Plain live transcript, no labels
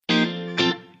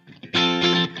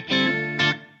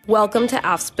Welcome to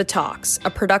AFSPA Talks, a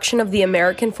production of the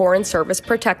American Foreign Service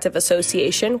Protective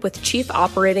Association with Chief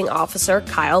Operating Officer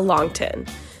Kyle Longton.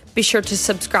 Be sure to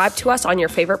subscribe to us on your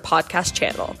favorite podcast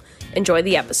channel. Enjoy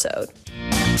the episode.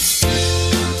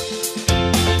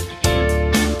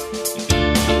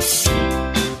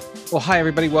 Well, hi,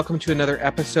 everybody. Welcome to another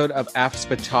episode of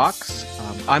AFSPA Talks.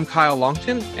 I'm Kyle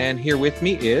Longton, and here with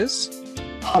me is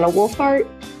Hannah Wolfhart.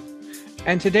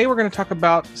 And today we're going to talk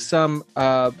about some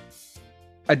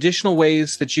additional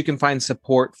ways that you can find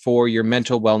support for your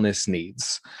mental wellness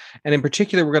needs. And in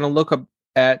particular, we're going to look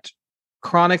at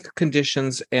chronic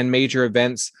conditions and major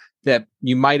events that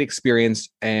you might experience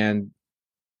and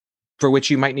for which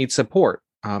you might need support.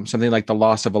 Something like the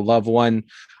loss of a loved one,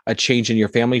 a change in your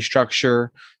family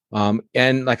structure,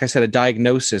 and like I said, a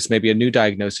diagnosis, maybe a new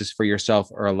diagnosis for yourself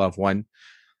or a loved one.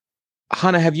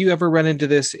 Hannah, have you ever run into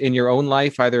this in your own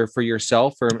life, either for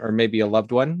yourself or maybe a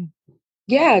loved one?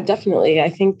 Yeah, definitely. I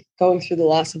think going through the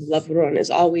loss of a loved one is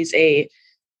always a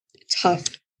tough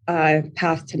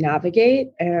path to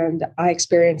navigate. And I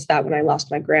experienced that when I lost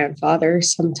my grandfather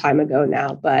some time ago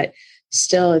now, but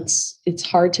still it's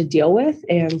hard to deal with.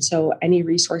 And so any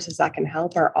resources that can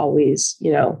help are always,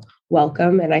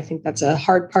 welcome. And I think that's a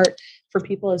hard part for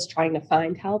people, is trying to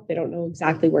find help. They don't know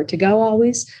exactly where to go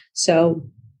always. So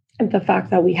the fact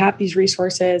that we have these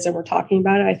resources and we're talking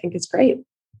about it, I think is great.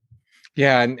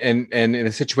 Yeah. And in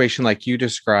a situation like you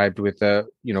described with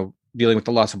dealing with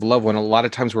the loss of a loved one, a lot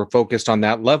of times we're focused on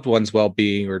that loved one's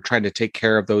well-being or trying to take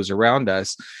care of those around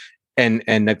us and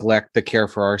neglect the care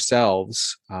for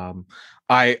ourselves.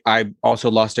 I also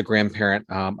lost a grandparent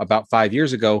about 5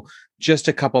 years ago, just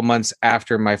a couple months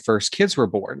after my first kids were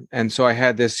born. And so I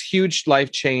had this huge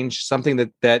life change,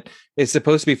 something that is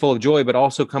supposed to be full of joy, but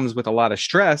also comes with a lot of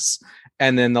stress.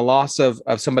 And then the loss of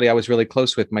somebody I was really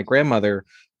close with, my grandmother,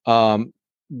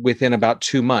 within about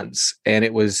 2 months. And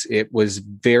it was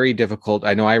very difficult.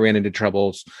 I know I ran into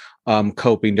troubles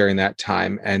coping during that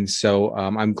time. And so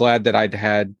I'm glad that I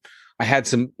had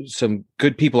some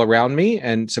good people around me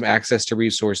and some access to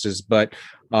resources, but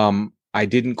I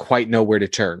didn't quite know where to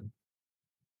turn.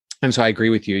 And so I agree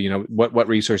with you, what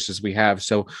resources we have.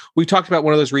 So we talked about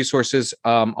one of those resources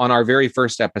on our very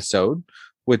first episode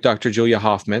with Dr. Julia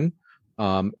Hoffman.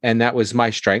 And that was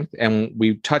My Strength. And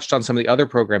we touched on some of the other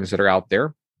programs that are out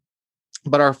there.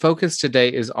 But our focus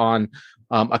today is on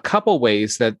a couple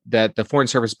ways that the Foreign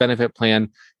Service Benefit Plan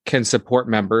can support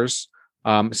members,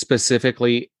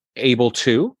 specifically Able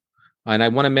To. And I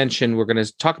want to mention, we're going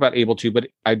to talk about Able To, but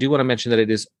I do want to mention that it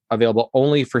is available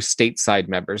only for stateside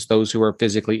members, those who are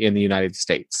physically in the United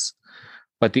States.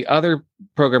 But the other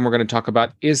program we're going to talk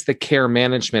about is the care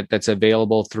management that's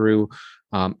available through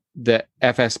the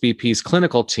FSBP's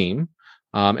clinical team.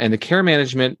 And the care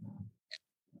management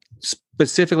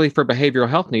specifically for behavioral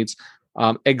health needs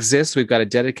exists. We've got a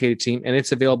dedicated team, and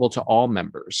it's available to all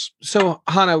members. So,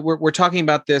 Hannah, we're talking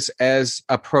about this as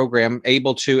a program,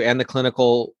 Able To, and the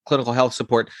clinical health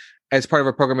support as part of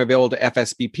a program available to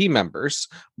FSBP members.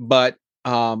 But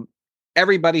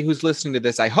everybody who's listening to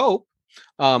this, I hope,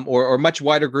 or a much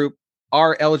wider group,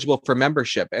 are eligible for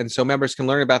membership. And so members can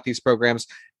learn about these programs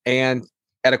and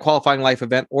at a qualifying life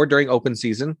event or during open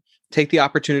season, take the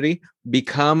opportunity,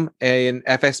 become an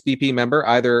FSBP member,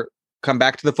 either come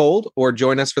back to the fold or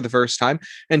join us for the first time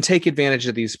and take advantage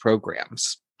of these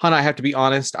programs. Hannah, I have to be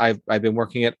honest, I've been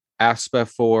working at AFSPA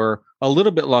for a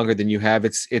little bit longer than you have.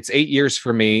 It's 8 years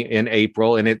for me in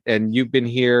April, and you've been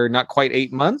here not quite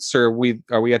 8 months, or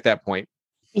are we at that point?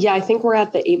 Yeah, I think we're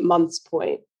at the 8 months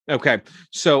point. Okay.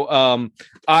 So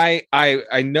I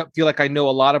feel like I know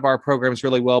a lot of our programs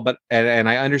really well, but and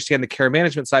I understand the care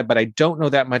management side, but I don't know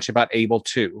that much about Able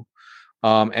To.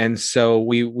 And so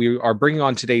we are bringing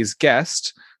on today's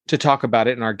guest to talk about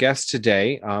it. And our guest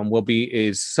today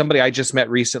is somebody I just met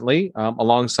recently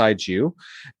alongside you,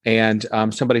 and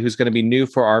somebody who's going to be new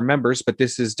for our members. But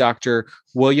this is Dr.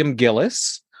 William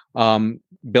Gillis,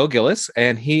 Bill Gillis,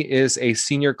 and he is a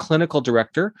senior clinical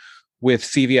director with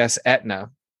CVS Aetna.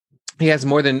 He has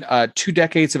more than 2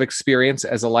 decades of experience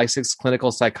as a licensed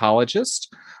clinical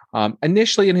psychologist.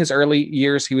 Initially, in his early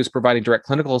years, he was providing direct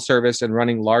clinical service and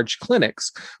running large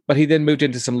clinics, but he then moved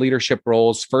into some leadership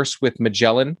roles, first with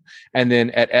Magellan and then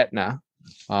at Aetna.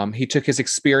 He took his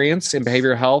experience in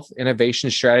behavioral health, innovation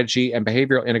strategy, and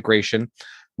behavioral integration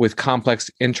with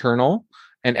complex internal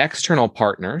and external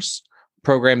partners,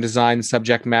 program design,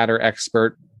 subject matter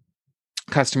expert,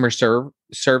 customer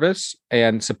service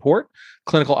and support,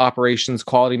 clinical operations,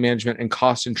 quality management, and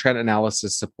cost and trend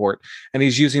analysis support. And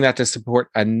he's using that to support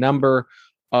a number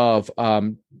of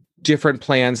different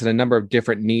plans and a number of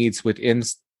different needs within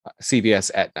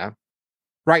CVS Aetna.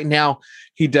 Right now,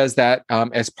 he does that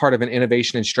as part of an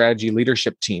innovation and strategy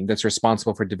leadership team that's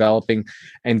responsible for developing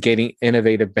and gating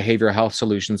innovative behavioral health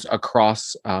solutions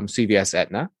across CVS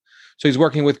Aetna. So he's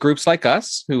working with groups like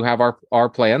us who have our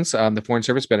plans, the Foreign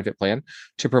Service Benefit Plan,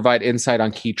 to provide insight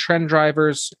on key trend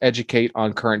drivers, educate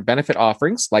on current benefit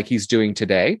offerings like he's doing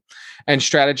today, and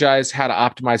strategize how to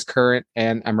optimize current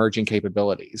and emerging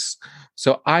capabilities.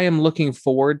 So I am looking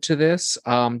forward to this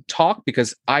talk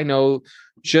because I know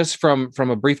just from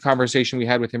a brief conversation we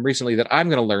had with him recently that I'm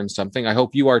going to learn something. I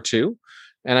hope you are too.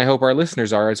 And I hope our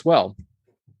listeners are as well.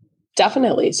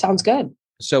 Definitely. Sounds good.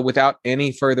 So without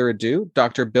any further ado,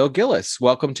 Dr. Bill Gillis,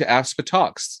 welcome to AFSPA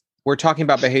Talks. We're talking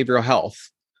about behavioral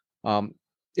health.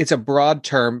 It's a broad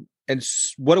term. And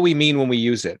what do we mean when we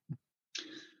use it?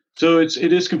 So it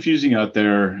is confusing out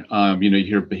there. You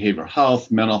hear behavioral health,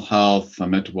 mental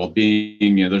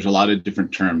well-being. There's a lot of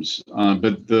different terms,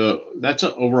 but that's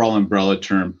an overall umbrella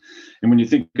term. And when you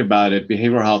think about it,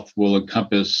 behavioral health will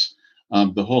encompass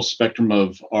the whole spectrum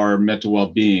of our mental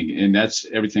well-being, and that's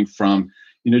everything from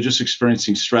just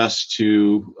experiencing stress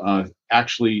to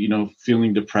actually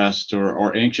feeling depressed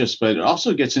or anxious. But it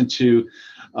also gets into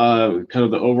kind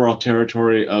of the overall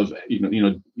territory of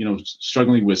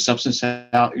struggling with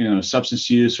substance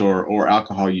use or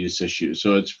alcohol use issues.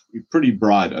 So it's pretty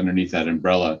broad underneath that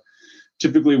umbrella.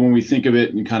 Typically, when we think of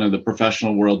it in kind of the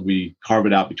professional world, we carve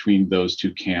it out between those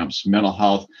two camps. Mental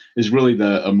health is really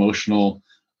the emotional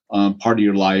part of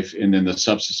your life, and then the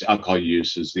substance alcohol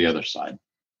use is the other side.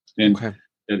 And okay.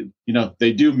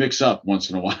 They do mix up once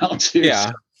in a while too. Yeah.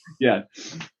 So, yeah.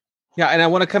 Yeah, and I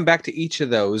want to come back to each of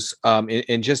those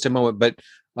in just a moment. But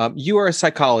you are a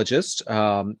psychologist,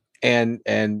 and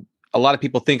a lot of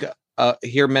people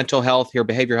hear mental health, hear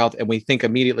behavioral health, and we think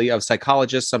immediately of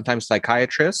psychologists, sometimes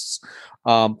psychiatrists.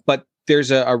 But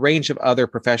there's a range of other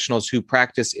professionals who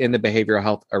practice in the behavioral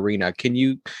health arena. Can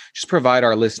you just provide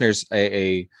our listeners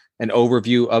an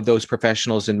overview of those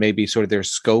professionals and maybe sort of their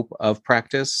scope of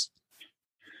practice?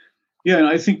 Yeah, and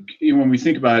I think when we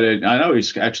think about it, I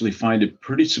always actually find it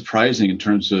pretty surprising in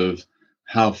terms of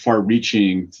how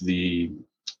far-reaching the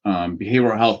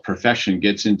behavioral health profession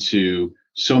gets into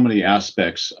so many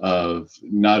aspects of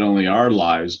not only our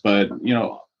lives, but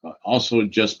also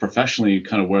just professionally,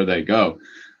 kind of where they go.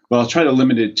 But I'll try to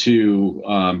limit it to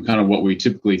kind of what we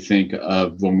typically think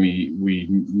of when we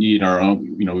need our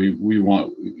own. We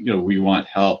want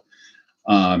help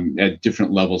at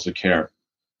different levels of care.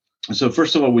 So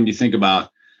first of all, when you think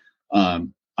about,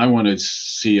 I want to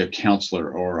see a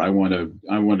counselor or I want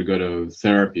to go to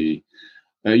therapy,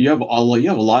 you have a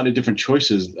lot of different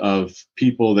choices of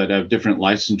people that have different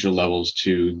licensure levels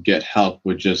to get help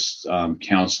with just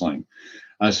counseling.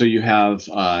 So you have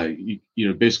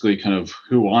basically kind of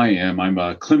who I am. I'm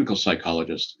a clinical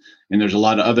psychologist, and there's a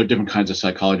lot of other different kinds of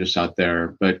psychologists out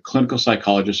there. But clinical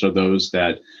psychologists are those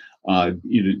that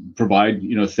provide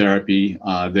therapy.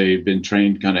 They've been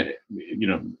trained kind of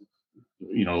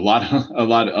a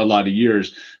lot of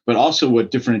years. But also, what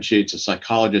differentiates a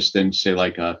psychologist than say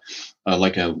like a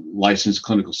licensed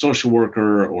clinical social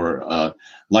worker or a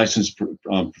licensed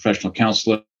professional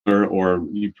counselor, or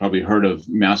you've probably heard of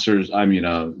marriage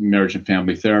and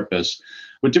family therapist.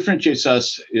 What differentiates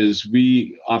us is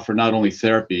we offer not only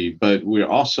therapy, but we're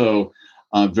also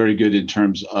very good in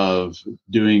terms of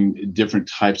doing different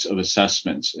types of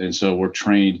assessments. And so we're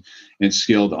trained and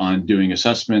skilled on doing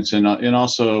assessments. And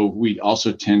also, we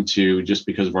also tend to, just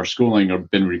because of our schooling,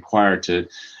 have been required to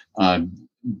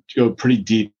go pretty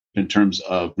deep in terms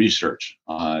of research.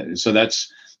 So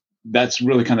that's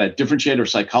really kind of that differentiator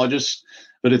psychologist.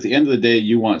 But at the end of the day,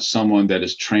 you want someone that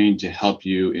is trained to help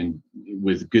you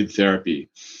with good therapy.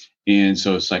 And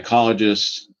so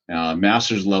psychologists,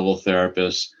 master's level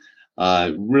therapists,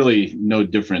 really no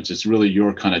difference. It's really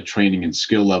your kind of training and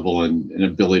skill level and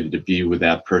ability to be with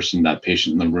that person, that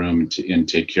patient in the room, and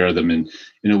take care of them in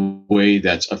a way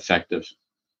that's effective.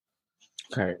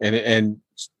 Okay. And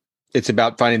it's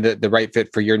about finding the right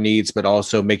fit for your needs, but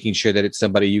also making sure that it's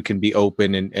somebody you can be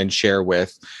open and share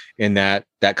with in that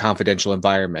confidential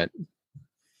environment.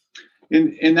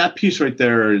 And that piece right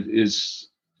there is,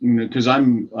 because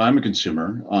I'm a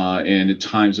consumer, and at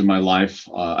times in my life,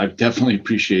 I've definitely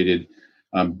appreciated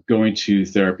going to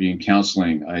therapy and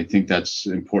counseling. I think that's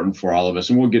important for all of us.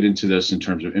 And we'll get into this in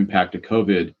terms of impact of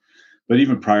COVID. But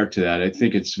even prior to that, I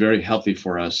think it's very healthy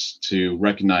for us to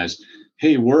recognize,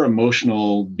 hey, we're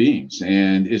emotional beings,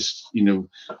 and it's,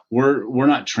 we're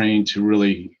not trained to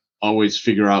really always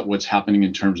figure out what's happening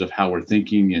in terms of how we're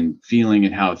thinking and feeling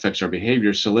and how it affects our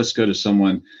behavior. So let's go to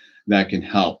someone that can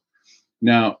help.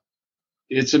 Now,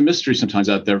 it's a mystery sometimes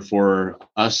out there for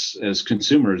us as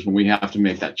consumers when we have to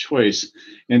make that choice.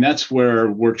 And that's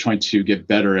where we're trying to get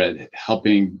better at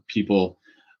helping people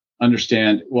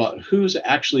understand, well, who's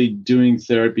actually doing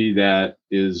therapy that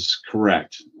is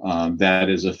correct, that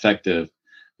is effective,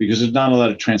 because there's not a lot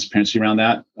of transparency around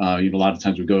that. A lot of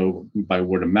times we go by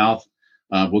word of mouth.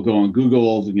 We'll go on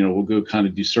Google, we'll go kind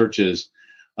of do searches.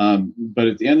 But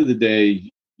at the end of the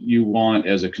day, you want,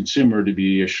 as a consumer, to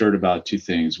be assured about two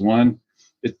things. One,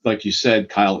 it's like you said,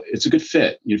 Kyle, it's a good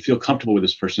fit. You feel comfortable with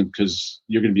this person because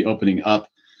you're going to be opening up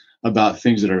about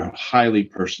things that are highly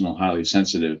personal, highly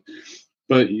sensitive.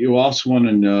 But you also want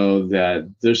to know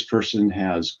that this person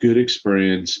has good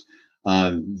experience.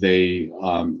 They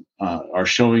are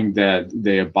showing that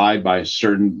they abide by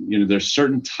certain, there's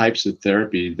certain types of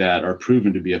therapy that are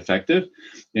proven to be effective.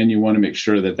 And you want to make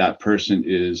sure that that person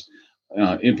is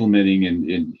implementing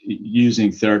and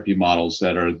using therapy models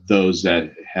that are those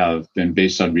that have been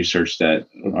based on research that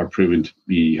are proven to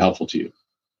be helpful to you.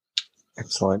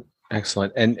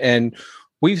 Excellent. And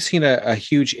we've seen a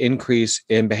huge increase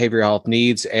in behavioral health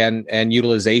needs and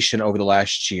utilization over the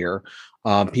last year.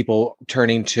 People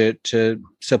turning to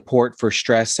support for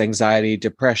stress, anxiety,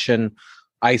 depression,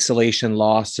 isolation,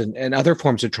 loss, and other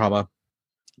forms of trauma.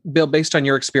 Bill, based on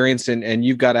your experience and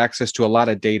you've got access to a lot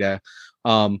of data,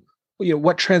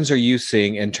 what trends are you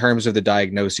seeing in terms of the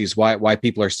diagnoses? Why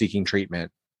people are seeking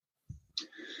treatment?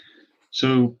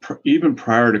 So even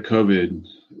prior to COVID,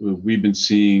 we've been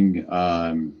seeing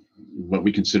what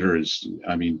we consider as,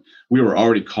 we were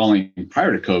already calling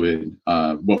prior to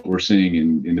COVID, what we're seeing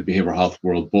in the behavioral health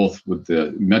world, both with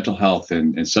the mental health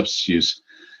and substance use,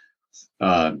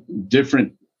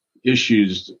 different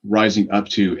issues rising up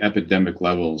to epidemic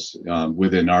levels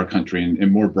within our country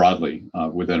and more broadly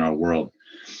within our world.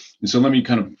 And so let me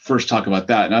kind of first talk about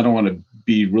that. And I don't want to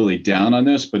be really down on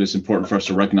this, but it's important for us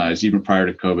to recognize even prior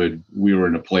to COVID, we were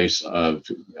in a place of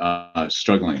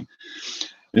struggling.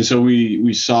 And so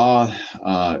we saw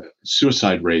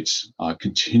suicide rates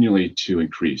continually to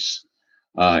increase,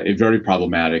 very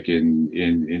problematic.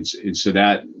 And so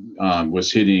that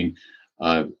was hitting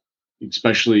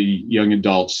especially young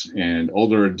adults and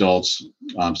older adults.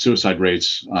 Suicide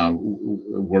rates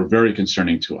were very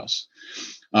concerning to us.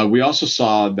 We also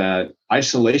saw that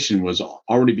isolation was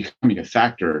already becoming a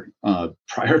factor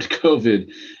prior to COVID,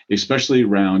 especially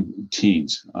around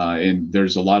teens. And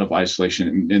there's a lot of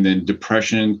isolation. And then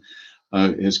depression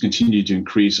has continued to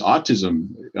increase. Autism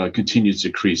continues to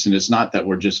increase. And it's not that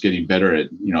we're just getting better at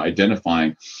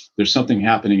identifying. There's something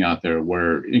happening out there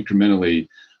where incrementally,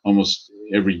 almost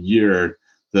every year,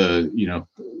 the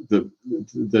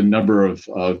number of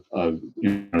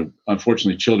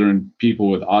unfortunately people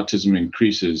with autism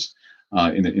increases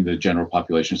in the general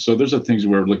population. So those are things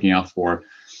we're looking out for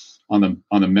on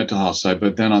the mental health side.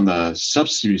 But then on the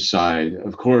substance use side,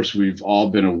 of course, we've all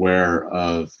been aware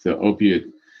of the opiate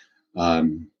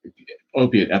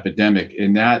epidemic,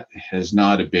 and that has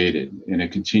not abated, and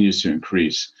it continues to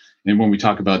increase. And when we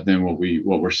talk about then what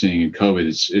we're seeing in COVID,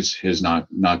 it has not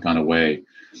gone away.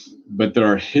 But there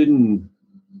are hidden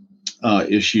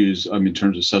issues in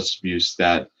terms of substance abuse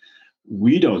that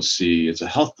we don't see as a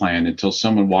health plan until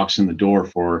someone walks in the door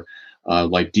for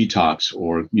like detox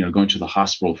or going to the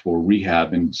hospital for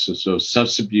rehab. And so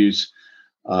substance abuse,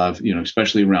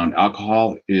 especially around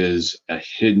alcohol, is a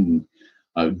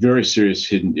very serious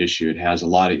hidden issue. It has a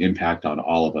lot of impact on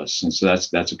all of us, and so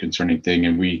that's a concerning thing.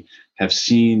 And we have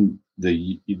seen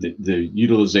the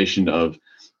utilization of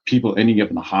people ending up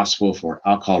in the hospital for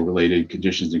alcohol-related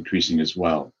conditions increasing as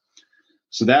well.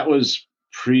 So that was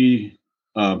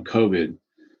pre-COVID.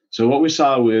 So what we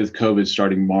saw with COVID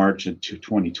starting March of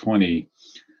 2020,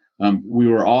 we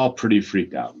were all pretty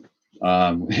freaked out.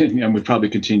 And we probably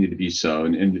continue to be so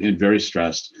and very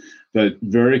stressed, but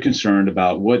very concerned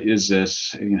about what is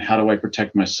this and how do I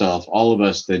protect myself? All of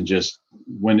us then just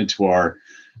went into our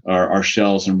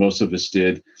shells, or most of us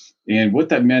did. And what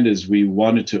that meant is we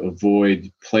wanted to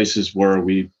avoid places where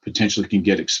we potentially can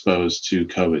get exposed to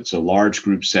COVID. So large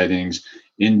group settings,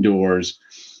 indoors.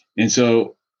 And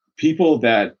so people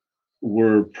that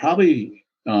were probably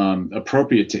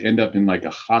appropriate to end up in like a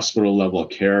hospital level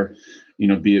of care,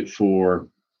 be it for,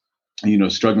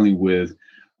 struggling with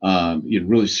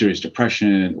really serious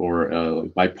depression or a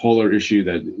bipolar issue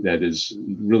that is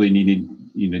really needing,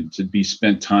 to be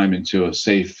spent time into a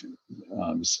safe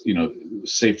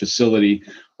facility,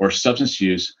 or substance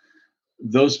use.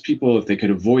 Those people, if they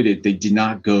could avoid it, they did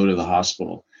not go to the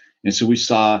hospital. And so we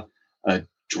saw a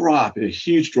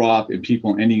huge drop in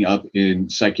people ending up in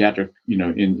psychiatric,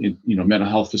 in mental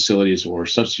health facilities or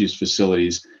substance use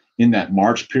facilities in that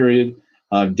March period,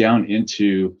 down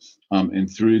into and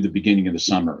through the beginning of the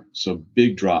summer. So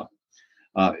big drop.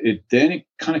 It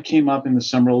kind of came up in the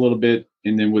summer a little bit.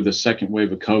 And then with the second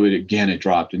wave of COVID, again, it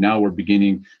dropped. And now we're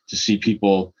beginning to see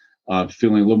people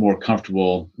feeling a little more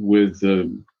comfortable with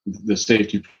the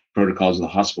safety protocols of the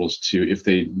hospitals to, if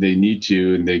they need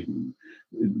to, and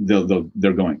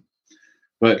they're going.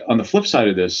 But on the flip side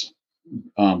of this,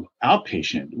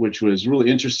 outpatient, which was really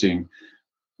interesting,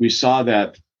 we saw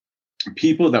that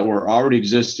people that were already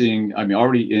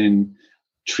in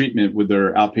treatment with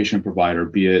their outpatient provider,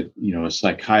 be it a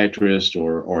psychiatrist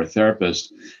or a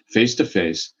therapist, face to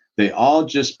face, they all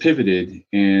just pivoted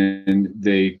and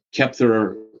they kept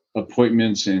their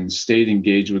appointments and stayed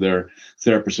engaged with their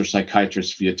therapist or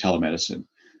psychiatrist via telemedicine,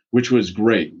 which was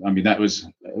great. I mean,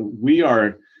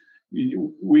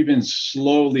 we've been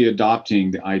slowly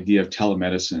adopting the idea of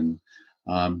telemedicine,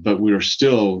 but we are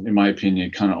still, in my opinion,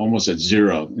 kind of almost at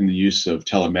zero in the use of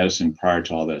telemedicine prior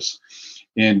to all this.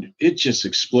 And it just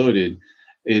exploded.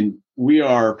 And we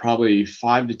are probably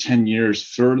 5 to 10 years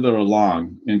further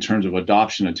along in terms of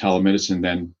adoption of telemedicine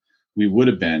than we would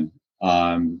have been,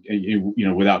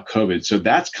 without COVID. So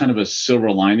that's kind of a silver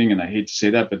lining. And I hate to say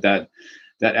that, but that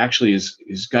actually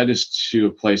is got us to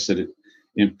a place that it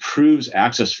improves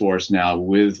access for us now,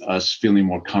 with us feeling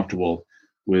more comfortable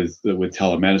with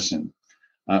telemedicine.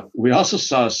 We also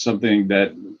saw something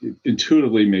that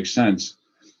intuitively makes sense,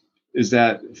 is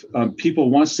that people,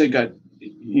 once they got,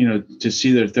 to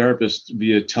see their therapist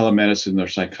via telemedicine, their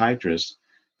psychiatrist,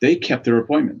 they kept their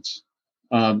appointments.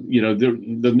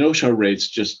 The no-show rates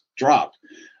just dropped.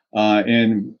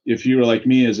 And if you were like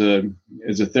me as a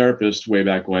therapist way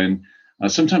back when,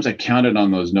 sometimes I counted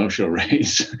on those no-show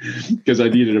rates because I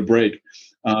needed a break.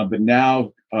 But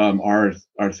now our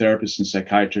therapists and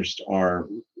psychiatrists are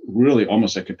really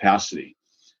almost at capacity.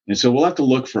 And so we'll have to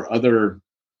look for other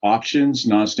options,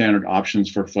 non-standard options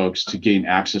for folks to gain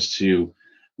access to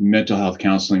mental health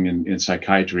counseling and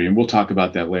psychiatry. And we'll talk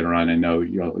about that later on. I know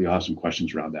you'll have some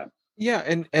questions around that. Yeah.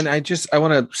 And I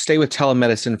want to stay with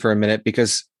telemedicine for a minute,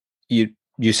 because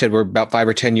you said we're about 5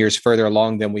 or 10 years further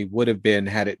along than we would have been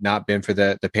had it not been for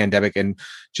the pandemic. And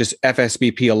just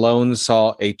FSBP alone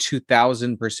saw a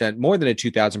 2,000%, more than a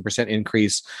 2,000%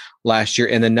 increase last year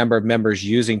in the number of members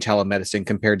using telemedicine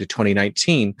compared to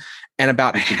 2019. And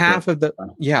about half of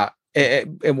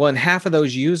half of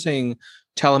those using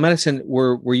telemedicine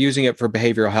were using it for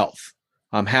behavioral health.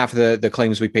 Half of the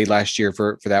claims we paid last year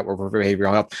for that were for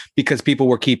behavioral health, because people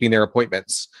were keeping their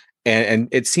appointments. And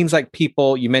it seems like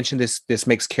people, you mentioned this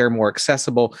makes care more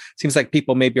accessible. It seems like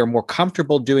people maybe are more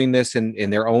comfortable doing this in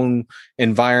their own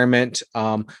environment.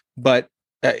 But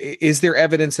is there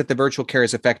evidence that the virtual care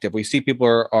is effective? We see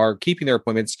people are keeping their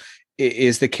appointments.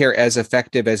 Is the care as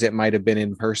effective as it might have been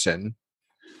in person?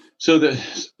 So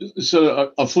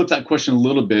I'll flip that question a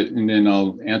little bit and then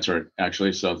I'll answer it,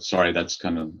 actually. So sorry, that's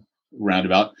kind of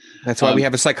roundabout. That's why we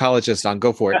have a psychologist on.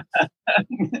 Go for it.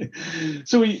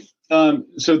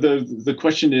 So the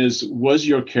question is, was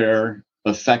your care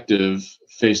effective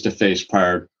face-to-face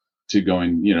prior to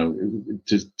going,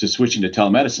 to switching to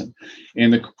telemedicine?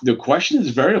 And the question is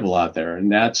variable out there.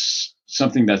 And that's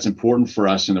something that's important for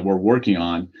us and that we're working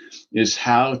on, is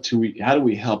how do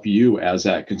we help you as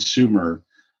that consumer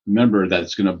member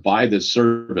that's going to buy this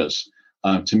service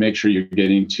to make sure you're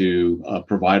getting to a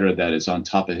provider that is on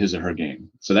top of his or her game.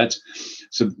 So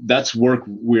that's work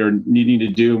we're needing to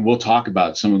do, and we'll talk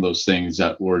about some of those things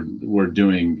that we're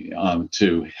doing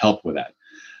to help with that.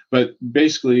 But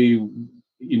basically,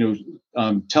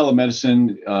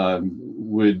 telemedicine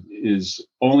is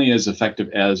only as effective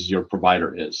as your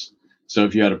provider is. So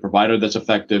if you had a provider that's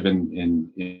effective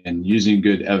in using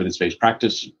good evidence-based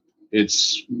practice,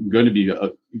 it's going to be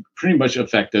pretty much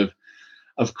effective.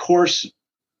 Of course,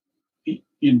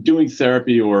 in doing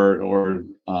therapy or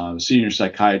seeing your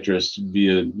psychiatrist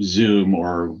via Zoom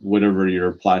or whatever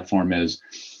your platform is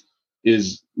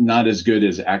not as good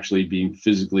as actually being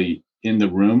physically in the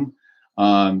room.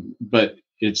 But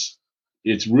it's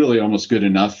really almost good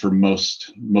enough for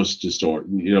most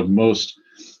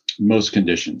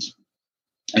conditions.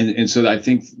 And so I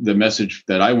think the message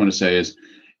that I want to say is,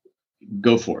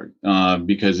 go for it,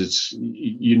 because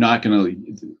you're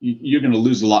going to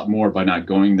lose a lot more by not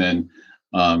going than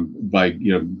by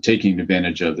taking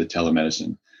advantage of the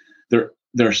telemedicine. There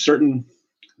are certain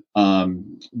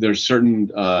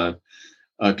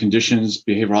conditions,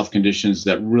 behavioral health conditions,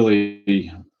 that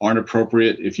really aren't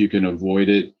appropriate if you can avoid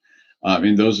it.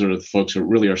 And those are the folks who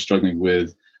really are struggling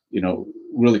with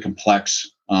really complex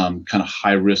kind of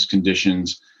high risk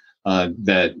conditions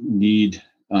that need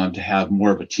to have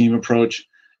more of a team approach.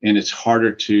 And it's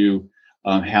harder to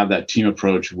have that team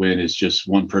approach when it's just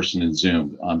one person in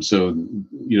Zoom. So,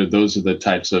 those are the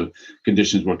types of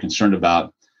conditions we're concerned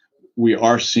about. We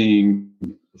are seeing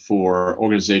for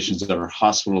organizations that are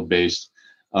hospital-based,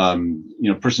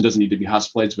 person doesn't need to be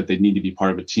hospitalized, but they need to be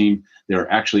part of a team.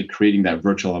 They're actually creating that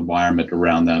virtual environment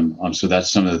around them. So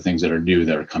that's some of the things that are new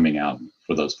that are coming out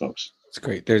for those folks. It's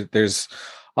great. There's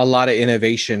a lot of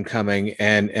innovation coming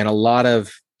and a lot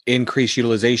of increased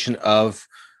utilization of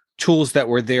tools that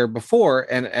were there before.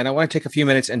 And I want to take a few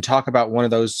minutes and talk about one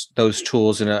of those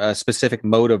tools in a specific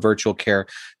mode of virtual care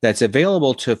that's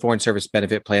available to Foreign Service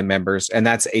Benefit Plan members, and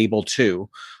that's Able2.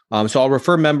 So I'll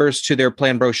refer members to their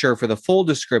plan brochure for the full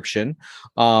description.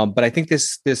 But I think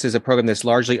this is a program that's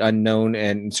largely unknown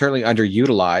and certainly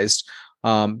underutilized.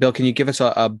 Bill, can you give us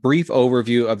a brief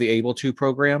overview of the Able2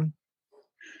 program?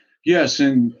 Yes,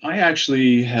 and I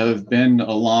actually have been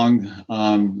along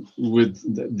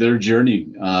with their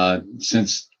journey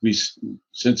since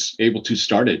Able2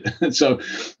 started. So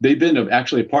they've been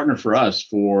actually a partner for us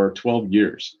for 12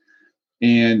 years.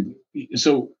 And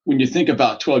so when you think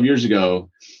about 12 years ago,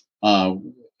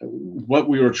 what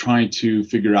we were trying to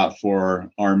figure out for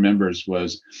our members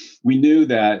was we knew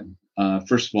that,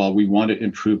 first of all, we wanted to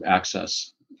improve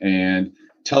access. And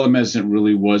telemedicine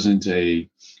really wasn't a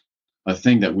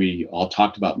thing that we all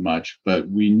talked about much, but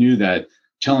we knew that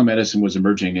telemedicine was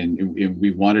emerging, and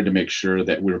we wanted to make sure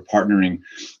that we were partnering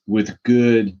with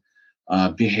good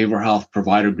behavioral health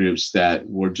provider groups that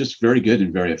were just very good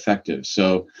and very effective.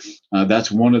 So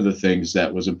that's one of the things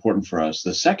that was important for us.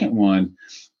 The second one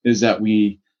is that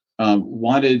we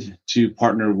wanted to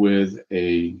partner with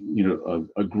a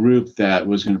group that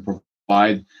was going to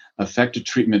provide effective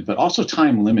treatment, but also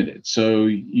time limited. So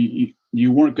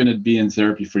you weren't going to be in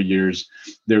therapy for years.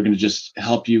 They're going to just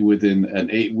help you within an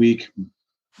 8-week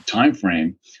time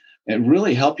frame and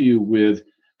really help you with,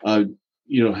 trying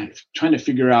to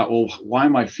figure out, well, why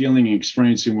am I feeling and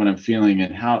experiencing what I'm feeling,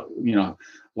 and how,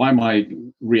 why am I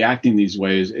reacting these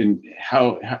ways, and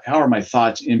how are my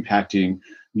thoughts impacting,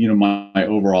 my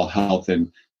overall health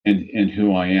and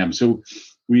who I am. So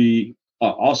we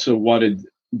also wanted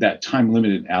that time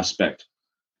limited aspect.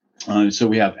 So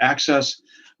we have access.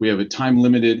 We have a time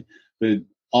limited, but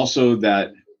also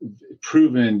that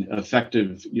proven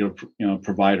effective,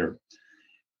 provider.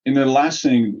 And the last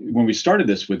thing, when we started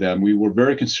this with them, we were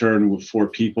very concerned for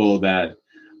people that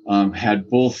had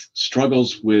both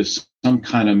struggles with some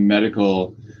kind of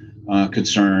medical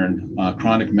concern,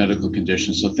 chronic medical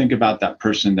condition. So think about that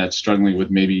person that's struggling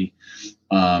with maybe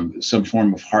some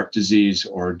form of heart disease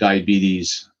or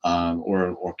diabetes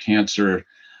or cancer.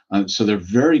 So they're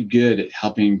very good at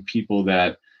helping people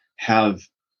that have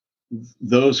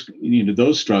those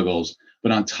struggles,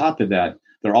 but on top of that,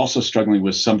 they're also struggling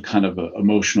with some kind of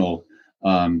emotional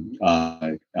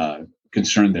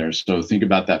concern there. So think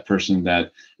about that person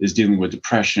that is dealing with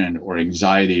depression or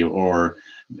anxiety or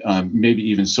maybe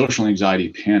even social anxiety,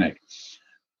 panic.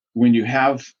 When you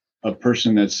have a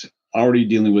person that's already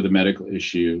dealing with a medical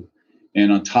issue,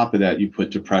 and on top of that, you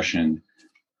put depression,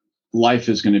 life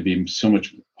is going to be so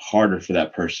much harder for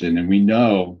that person. And we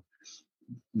know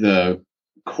the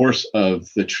course of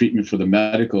the treatment for the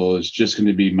medical is just going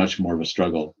to be much more of a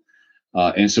struggle.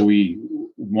 And so we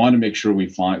want to make sure we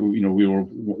find, we were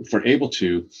for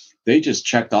Able2, they just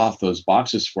checked off those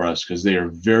boxes for us because they are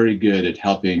very good at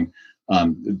helping,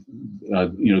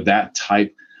 that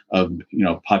type of,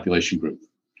 population group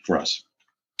for us.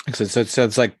 So it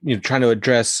sounds like trying to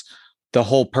address the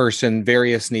whole person,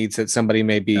 various needs that somebody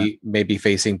may be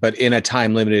facing, but in a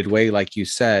time limited way, like you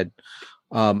said.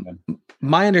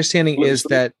 My understanding is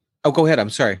that. Oh, go ahead. I'm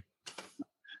sorry.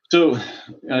 So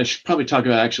I should probably talk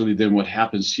about actually then what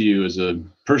happens to you as a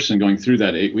person going through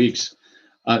that 8 weeks.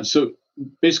 So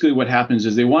basically, what happens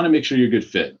is they want to make sure you're a good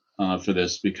fit for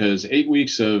this, because 8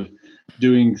 weeks of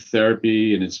doing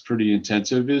therapy, and it's pretty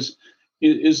intensive, is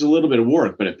a little bit of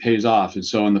work, but it pays off. And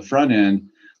so on the front end,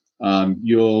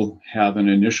 you'll have an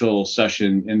initial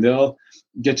session, and they'll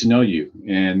get to know you,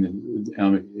 and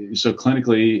so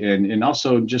clinically and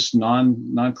also just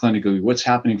non-clinically, what's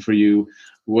happening for you,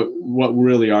 what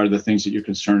really are the things that you're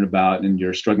concerned about and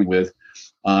you're struggling with,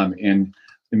 and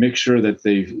make sure that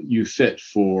you fit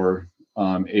for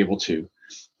Able2.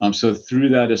 So through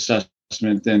that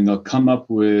assessment, then they'll come up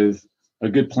with a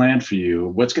good plan for you.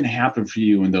 What's going to happen for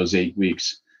you in those 8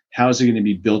 weeks? How is it going to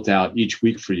be built out each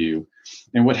week for you?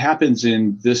 And what happens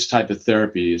in this type of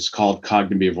therapy is called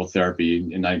cognitive behavioral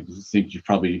therapy. And I think you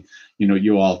probably,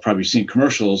 you all have probably seen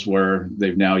commercials where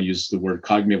they've now used the word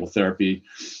cognitive behavioral therapy,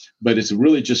 but it's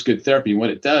really just good therapy. And what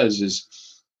it does is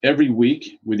every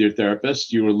week with your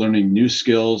therapist, you are learning new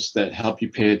skills that help you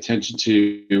pay attention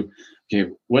to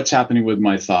okay, what's happening with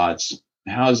my thoughts?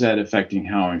 How is that affecting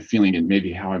how I'm feeling and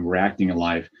maybe how I'm reacting in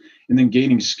life? And then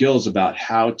gaining skills about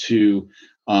how to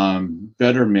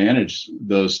better manage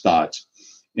those thoughts,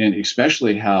 and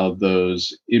especially how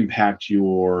those impact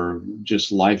your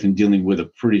just life in dealing with a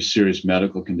pretty serious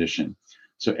medical condition.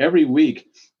 So every week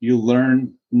you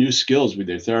learn new skills with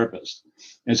your therapist.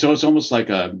 And so it's almost like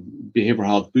a behavioral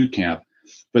health boot camp,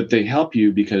 but they help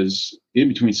you because in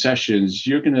between sessions,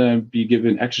 you're going to be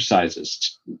given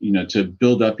exercises, to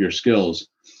build up your skills.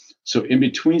 So in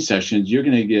between sessions, you're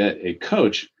going to get a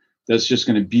coach that's just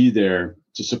going to be there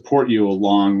to support you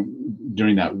along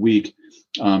during that week,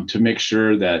 to make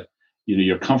sure that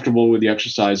you're comfortable with the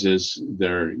exercises.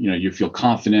 You feel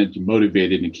confident, you're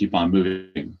motivated, and keep on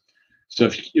moving. So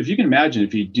if you can imagine,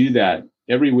 if you do that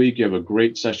every week, you have a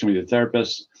great session with your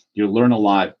therapist, you learn a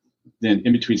lot. Then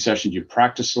in between sessions, you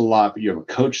practice a lot, but you have a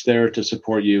coach there to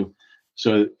support you.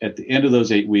 So at the end of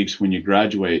those 8 weeks, when you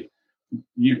graduate,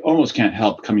 you almost can't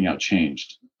help coming out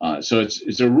changed. So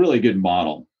it's a really good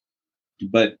model,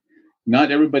 but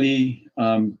not everybody,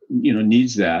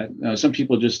 needs that. Some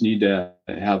people just need to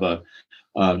have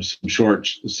some short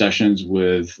sessions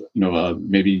with,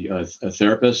 maybe a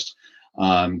therapist,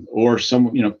 or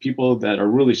some, people that are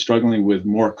really struggling with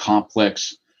more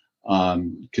complex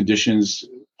conditions.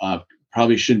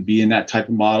 Probably shouldn't be in that type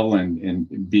of model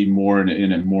and be more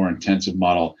in a more intensive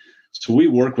model. So we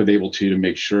work with Able to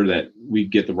make sure that we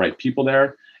get the right people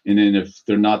there. And then if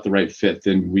they're not the right fit,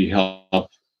 then we help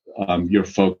your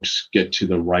folks get to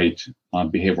the right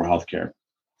behavioral health care.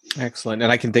 Excellent.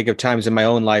 And I can think of times in my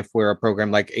own life where a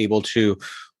program like Able to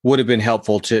would have been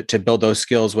helpful to build those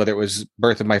skills, whether it was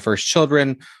birth of my first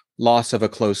children, loss of a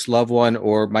close loved one,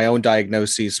 or my own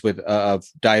diagnoses of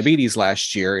diabetes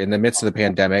last year in the midst of the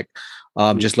pandemic.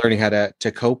 Just learning how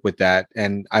to cope with that.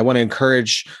 And I want to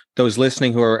encourage those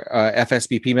listening who are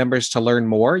FSBP members to learn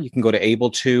more. You can go to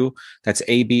Able2, that's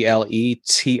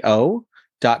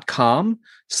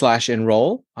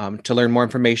ableto.com/enroll to learn more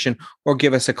information, or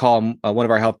give us a call. One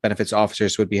of our health benefits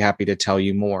officers would be happy to tell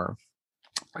you more.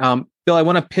 Bill, I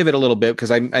want to pivot a little bit because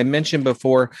I mentioned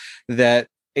before that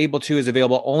Able2 is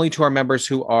available only to our members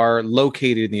who are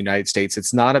located in the United States.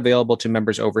 It's not available to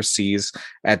members overseas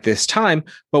at this time,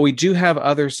 but we do have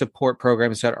other support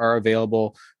programs that are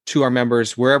available to our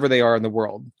members wherever they are in the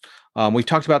world. We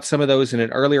talked about some of those in an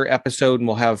earlier episode, and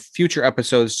we'll have future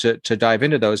episodes to dive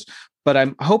into those. But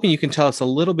I'm hoping you can tell us a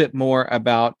little bit more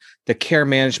about the care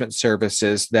management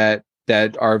services that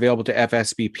are available to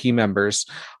FSBP members.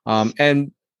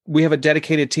 And we have a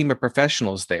dedicated team of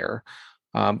professionals there.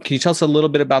 Can you tell us a little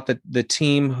bit about the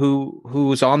team,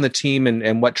 who's on the team,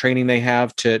 and what training they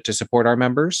have to support our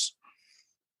members?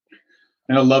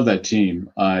 And I love that team.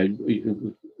 I've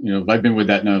been with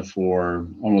Aetna for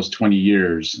almost 20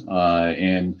 years,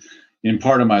 and in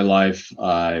part of my life,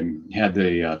 I had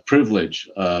the privilege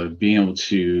of being able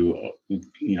to,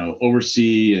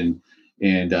 oversee and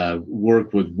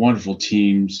work with wonderful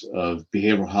teams of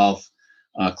behavioral health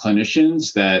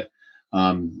clinicians that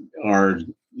are.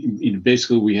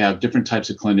 Basically, we have different types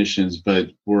of clinicians,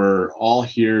 but we're all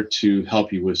here to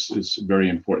help you with very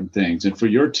important things. And for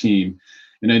your team,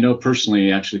 and I know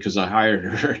personally, actually, because I hired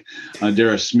her,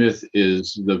 Dara Smith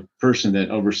is the person that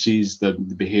oversees the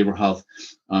behavioral health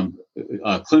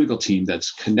clinical team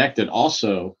that's connected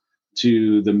also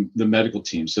to the medical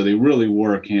team. So they really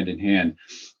work hand in hand.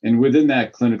 And within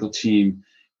that clinical team,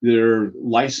 they're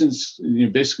licensed,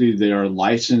 basically they are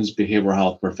licensed behavioral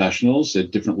health professionals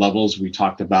at different levels. We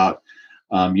talked about,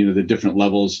 the different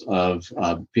levels of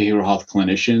behavioral health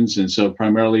clinicians. And so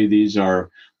primarily these are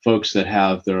folks that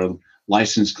have their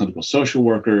licensed clinical social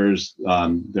workers,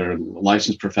 their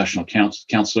licensed professional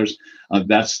counselors.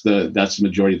 That's the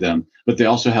majority of them. But they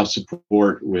also have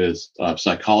support with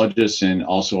psychologists and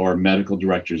also our medical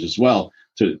directors as well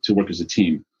to work as a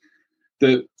team.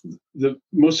 The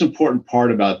most important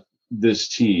part about this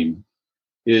team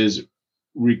is,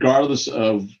 regardless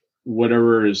of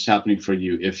whatever is happening for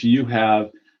you, if you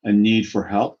have a need for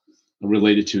help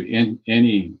related to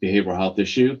any behavioral health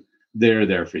issue, they're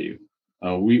there for you.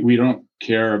 We don't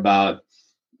care about,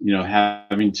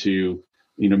 having to,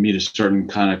 meet a certain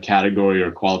kind of category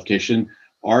or qualification.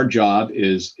 Our job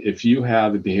is, if you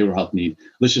have a behavioral health need,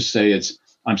 let's just say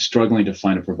I'm struggling to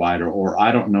find a provider, or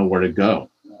I don't know where to go.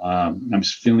 I'm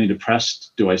feeling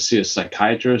depressed. Do I see a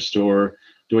psychiatrist, or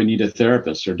do I need a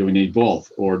therapist, or do I need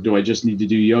both, or do I just need to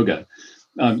do yoga?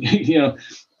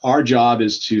 Our job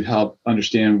is to help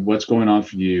understand what's going on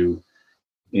for you,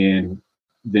 and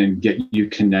then get you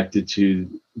connected to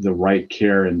the right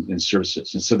care and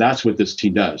services. And so that's what this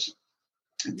team does.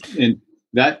 And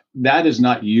that is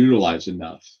not utilized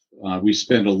enough We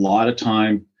spend a lot of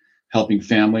time helping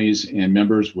families and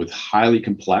members with highly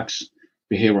complex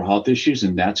behavioral health issues,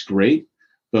 and that's great.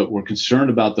 But we're concerned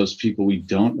about those people we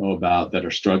don't know about that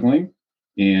are struggling,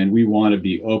 and we want to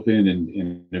be open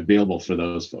and available for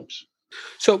those folks.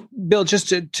 So, Bill,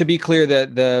 just to be clear,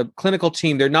 the clinical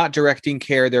team, they're not directing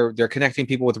care. They're connecting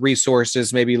people with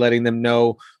resources, maybe letting them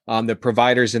know the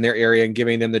providers in their area and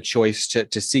giving them the choice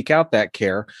to seek out that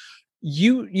care.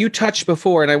 You touched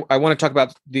before, and I want to talk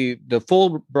about the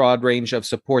full broad range of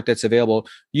support that's available.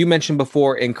 You mentioned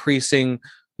before increasing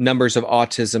numbers of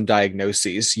autism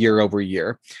diagnoses year over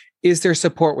year. Is there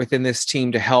support within this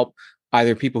team to help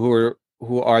either people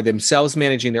who are themselves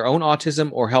managing their own autism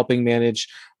or helping manage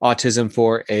autism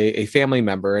for a family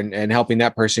member and helping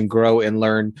that person grow and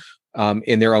learn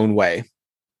in their own way?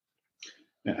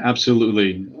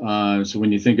 Absolutely. So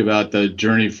when you think about the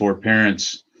journey for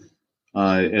parents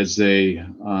as they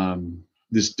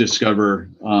discover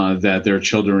that their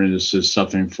children is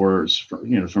suffering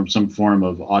from some form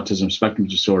of autism spectrum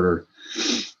disorder,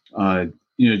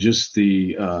 just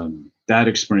the that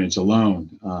experience alone,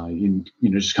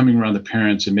 just coming around the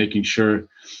parents and making sure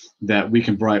that we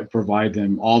can provide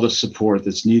them all the support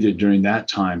that's needed during that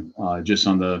time, just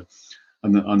on the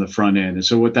front end. And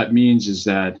so what that means is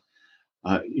that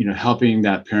helping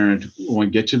that parent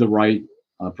get to the right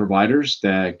providers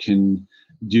that can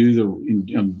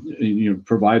do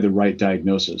provide the right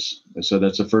diagnosis. So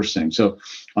that's the first thing. So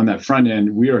on that front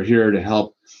end, we are here to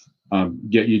help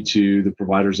get you to the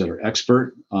providers that are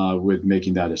expert with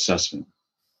making that assessment.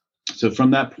 So from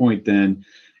that point, then,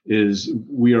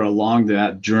 we are along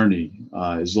that journey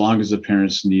as long as the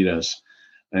parents need us.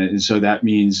 And so that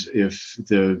means if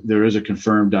there is a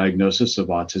confirmed diagnosis of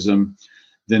autism,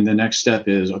 then the next step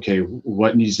is, okay,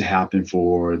 what needs to happen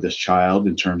for this child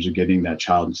in terms of getting that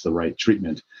child into the right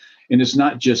treatment? And it's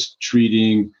not just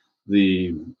treating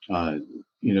the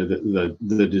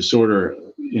disorder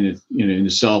in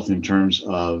itself in terms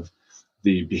of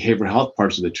the behavioral health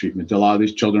parts of the treatment. A lot of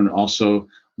these children also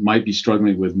might be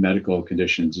struggling with medical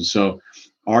conditions. And so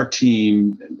our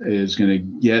team is going to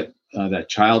get that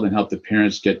child and help the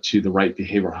parents get to the right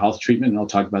behavioral health treatment. And I'll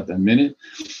talk about that in a minute,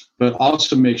 but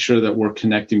also make sure that we're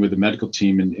connecting with the medical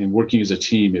team and working as a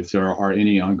team if there are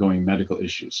any ongoing medical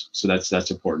issues. So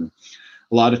that's important.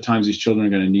 A lot of times these children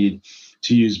are going to need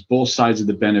to use both sides of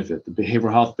the benefit, the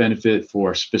behavioral health benefit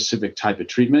for a specific type of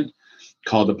treatment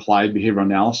called applied behavioral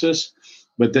analysis.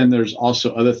 But then there's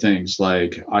also other things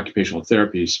like occupational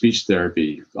therapy, speech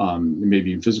therapy,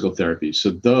 maybe even physical therapy.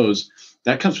 So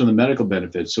that comes from the medical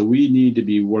benefit. So we need to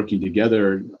be working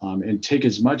together and take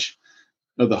as much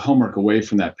of the homework away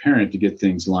from that parent to get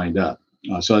things lined up.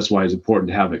 So that's why it's important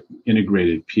to have an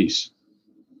integrated piece.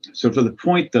 So for the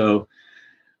point, though,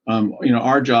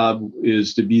 our job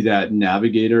is to be that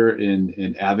navigator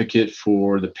and advocate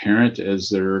for the parent as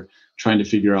they're trying to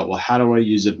figure out, well, how do I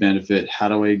use a benefit? How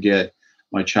do I get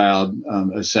my child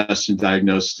assessed and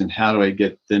diagnosed? And how do I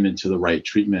get them into the right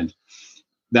treatment?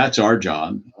 That's our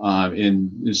job.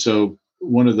 And so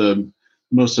one of the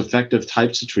most effective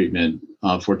types of treatment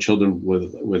for children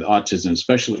with autism,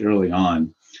 especially early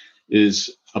on,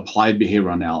 is applied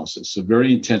behavioral analysis. So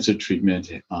very intensive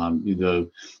treatment.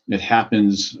 It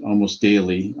happens almost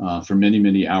daily for many,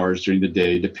 many hours during the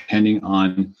day, depending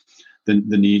on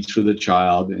the needs for the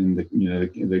child and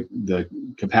the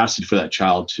capacity for that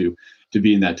child to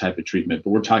be in that type of treatment. But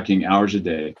we're talking hours a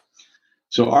day.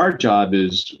 So our job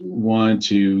is, one,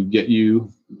 to get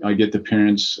the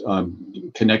parents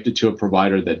connected to a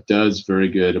provider that does very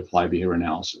good applied behavior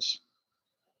analysis.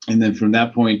 And then from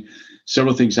that point,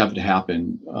 several things have to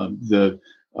happen. The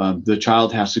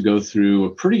child has to go through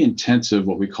a pretty intensive,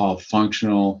 what we call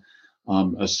functional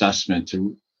assessment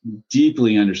to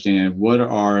deeply understand what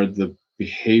are the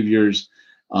behaviors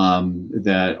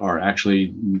that are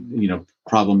actually,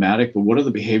 problematic, but what are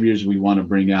the behaviors we want to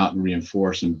bring out and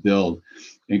reinforce and build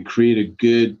and create a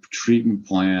good treatment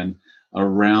plan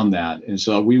around that. And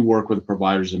so we work with the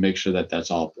providers to make sure that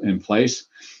that's all in place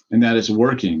and that it's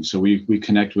working. So we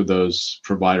connect with those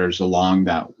providers along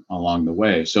the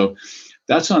way. So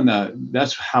that's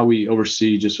how we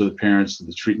oversee, just with the parents, that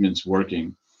the treatment's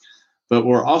working. But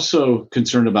we're also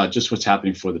concerned about just what's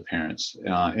happening for the parents.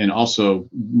 And also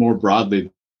more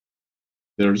broadly,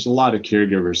 there's a lot of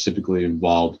caregivers typically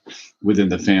involved within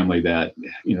the family that,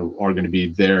 are going to be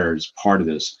there as part of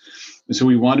this. And so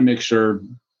we want to make sure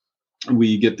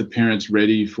we get the parents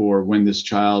ready for when this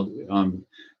child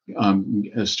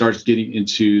starts getting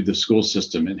into the school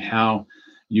system and how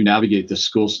you navigate the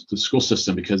school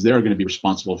system, because they're going to be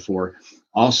responsible for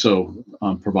also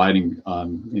providing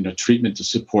treatment to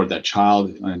support that child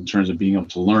in terms of being able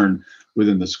to learn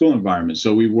within the school environment.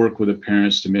 So we work with the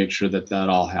parents to make sure that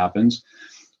all happens.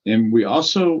 And we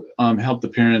also help the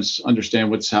parents understand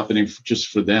what's happening just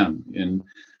for them. And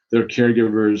their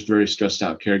caregivers, very stressed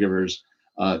out caregivers,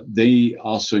 they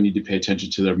also need to pay attention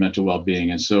to their mental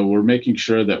well-being. And so we're making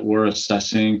sure that we're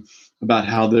assessing about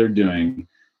how they're doing.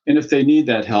 And if they need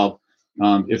that help,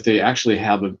 if they actually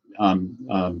have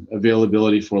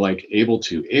availability for like Able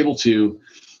To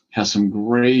has some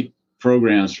great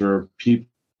programs for people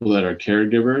that are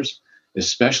caregivers,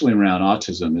 especially around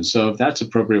autism. And so if that's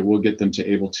appropriate, we'll get them to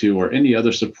Able To or any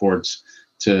other supports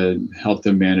to help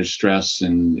them manage stress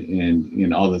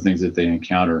and all the things that they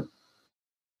encounter.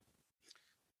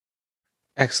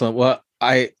 Excellent. Well,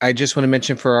 I just want to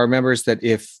mention for our members that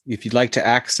if you'd like to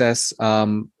access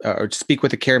or speak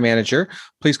with a care manager,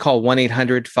 please call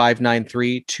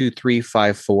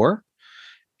 1-800-593-2354.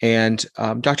 And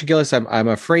Dr. Gillis, I'm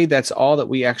afraid that's all that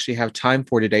we actually have time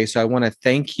for today. So I want to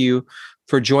thank you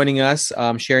for joining us,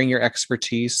 sharing your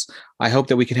expertise. I hope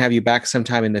that we can have you back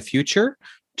sometime in the future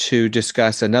to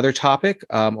discuss another topic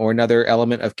or another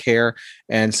element of care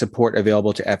and support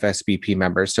available to FSBP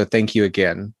members. So thank you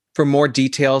again. For more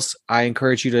details, I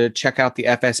encourage you to check out the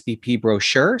FSBP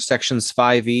brochure, sections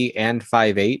 5E and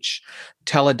 5H,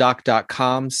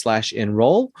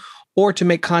 teladoc.com/enroll, or to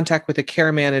make contact with a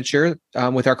care manager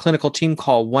with our clinical team,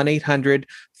 call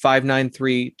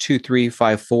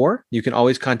 1-800-593-2354. You can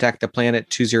always contact the plan at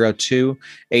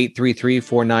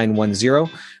 202-833-4910.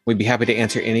 We'd be happy to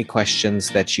answer any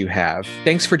questions that you have.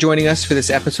 Thanks for joining us for this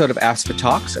episode of ASPA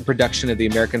Talks, a production of the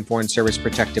American Foreign Service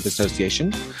Protective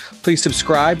Association. Please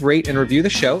subscribe, rate, and review the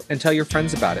show, and tell your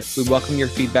friends about it. We welcome your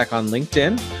feedback on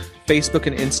LinkedIn, Facebook,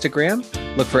 and Instagram.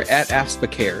 Look for @ASPA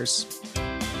Cares.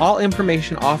 All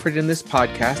information offered in this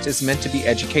podcast is meant to be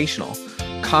educational.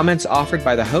 Comments offered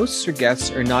by the hosts or guests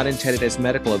are not intended as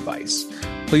medical advice.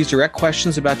 Please direct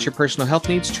questions about your personal health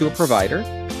needs to a provider.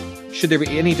 Should there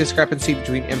be any discrepancy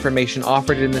between information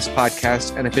offered in this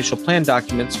podcast and official plan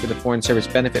documents for the Foreign Service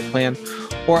Benefit Plan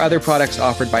or other products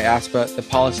offered by ASPA, the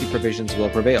policy provisions will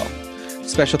prevail.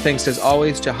 Special thanks as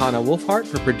always to Hannah Wolfhart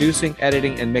for producing,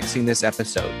 editing, and mixing this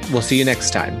episode. We'll see you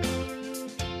next time.